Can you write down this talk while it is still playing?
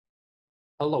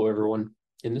Hello everyone.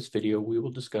 In this video, we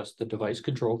will discuss the device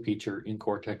control feature in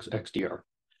Cortex XDR.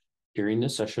 During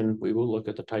this session, we will look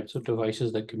at the types of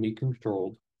devices that can be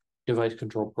controlled, device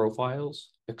control profiles,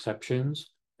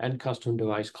 exceptions, and custom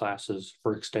device classes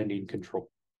for extending control.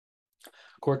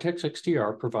 Cortex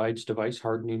XDR provides device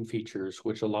hardening features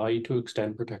which allow you to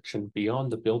extend protection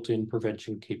beyond the built-in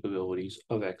prevention capabilities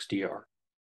of XDR.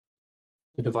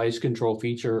 The device control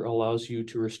feature allows you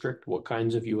to restrict what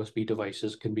kinds of USB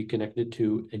devices can be connected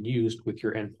to and used with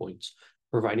your endpoints,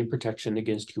 providing protection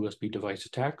against USB device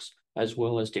attacks, as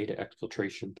well as data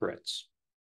exfiltration threats.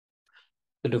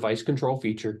 The device control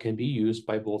feature can be used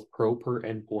by both Pro per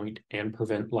endpoint and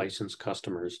Prevent licensed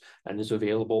customers and is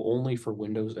available only for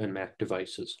Windows and Mac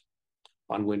devices.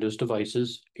 On Windows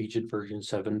devices, agent version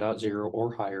 7.0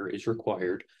 or higher is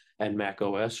required, and Mac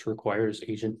OS requires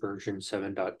agent version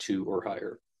 7.2 or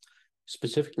higher.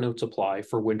 Specific notes apply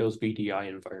for Windows VDI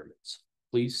environments.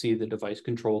 Please see the device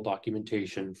control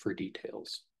documentation for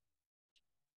details.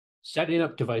 Setting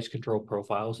up device control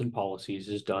profiles and policies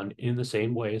is done in the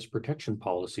same way as protection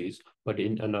policies, but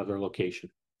in another location.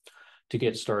 To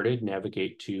get started,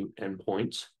 navigate to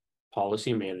Endpoints,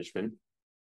 Policy Management,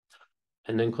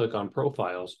 and then click on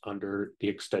Profiles under the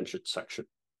Extensions section.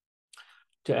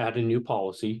 To add a new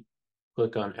policy,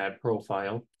 click on Add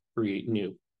Profile, Create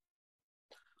New.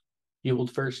 You will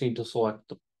first need to select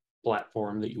the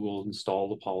platform that you will install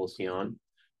the policy on,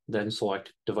 then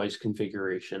select Device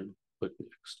Configuration, click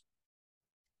Next.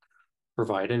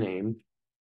 Provide a name,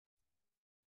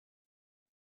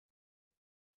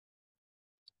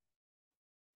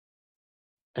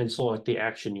 and select the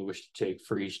action you wish to take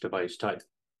for each device type.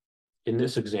 In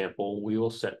this example, we will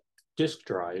set disk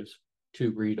drives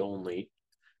to read only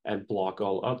and block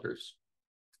all others.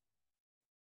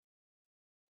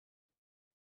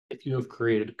 If you have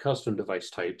created custom device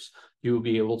types, you will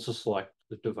be able to select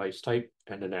the device type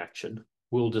and an action.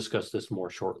 We'll discuss this more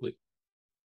shortly.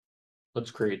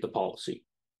 Let's create the policy.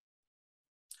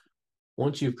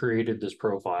 Once you've created this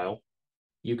profile,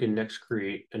 you can next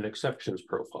create an exceptions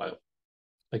profile.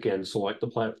 Again, select the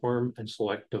platform and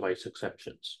select device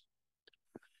exceptions.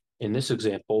 In this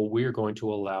example, we are going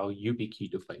to allow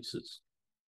YubiKey devices.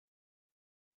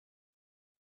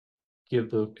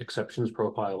 Give the exceptions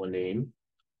profile a name,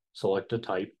 select a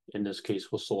type, in this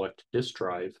case we'll select disk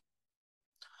drive,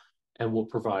 and we'll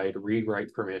provide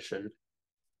read-write permission.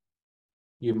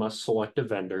 You must select a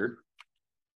vendor.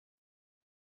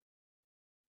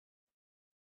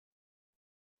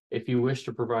 If you wish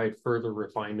to provide further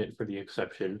refinement for the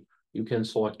exception, you can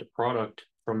select a product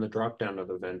from the drop-down of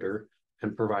the vendor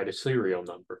and provide a serial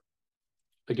number.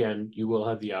 Again, you will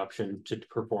have the option to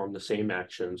perform the same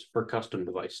actions for custom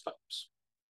device types.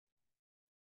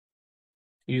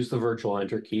 Use the virtual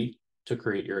enter key to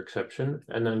create your exception,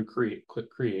 and then click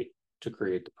Create to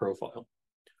create the profile.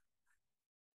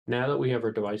 Now that we have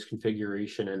our device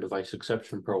configuration and device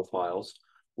exception profiles,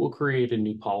 we'll create a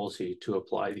new policy to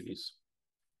apply these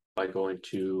by going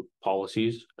to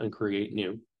Policies and Create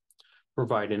New,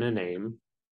 providing a name,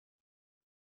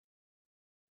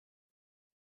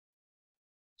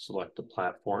 select the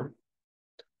platform,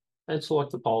 and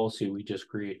select the policy we just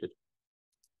created.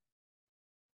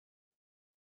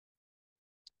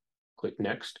 Click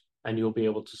Next, and you'll be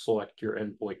able to select your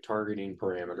endpoint targeting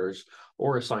parameters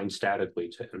or assign statically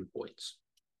to endpoints.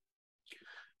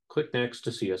 Click Next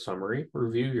to see a summary,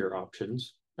 review your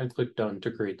options, and click Done to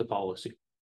create the policy.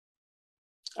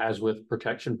 As with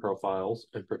protection profiles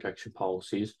and protection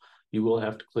policies, you will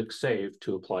have to click Save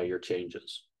to apply your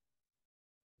changes.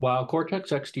 While Cortex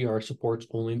XDR supports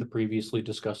only the previously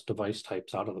discussed device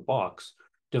types out of the box,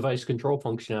 device control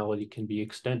functionality can be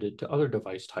extended to other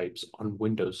device types on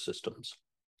Windows systems.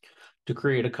 To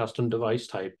create a custom device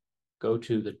type, go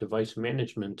to the Device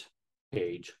Management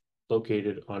page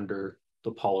located under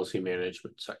the Policy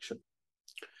Management section.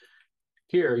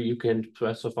 Here you can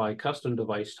specify custom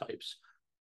device types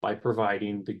by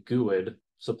providing the GUID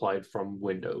supplied from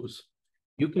Windows.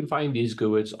 You can find these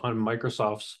GUIDs on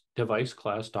Microsoft's device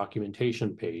class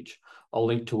documentation page, a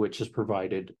link to which is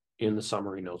provided in the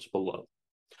summary notes below.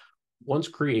 Once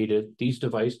created, these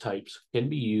device types can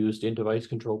be used in device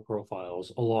control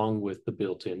profiles along with the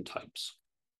built-in types.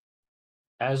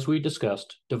 As we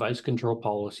discussed, device control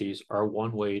policies are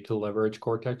one way to leverage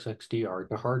Cortex XDR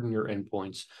to harden your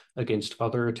endpoints against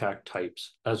other attack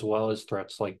types, as well as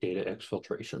threats like data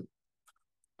exfiltration.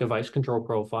 Device control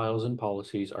profiles and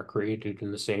policies are created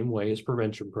in the same way as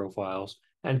prevention profiles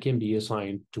and can be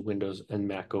assigned to Windows and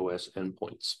Mac OS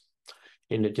endpoints.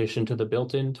 In addition to the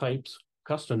built-in types,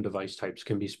 custom device types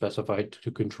can be specified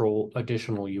to control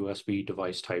additional USB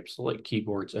device types like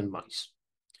keyboards and mice.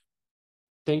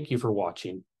 Thank you for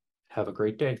watching. Have a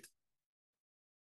great day.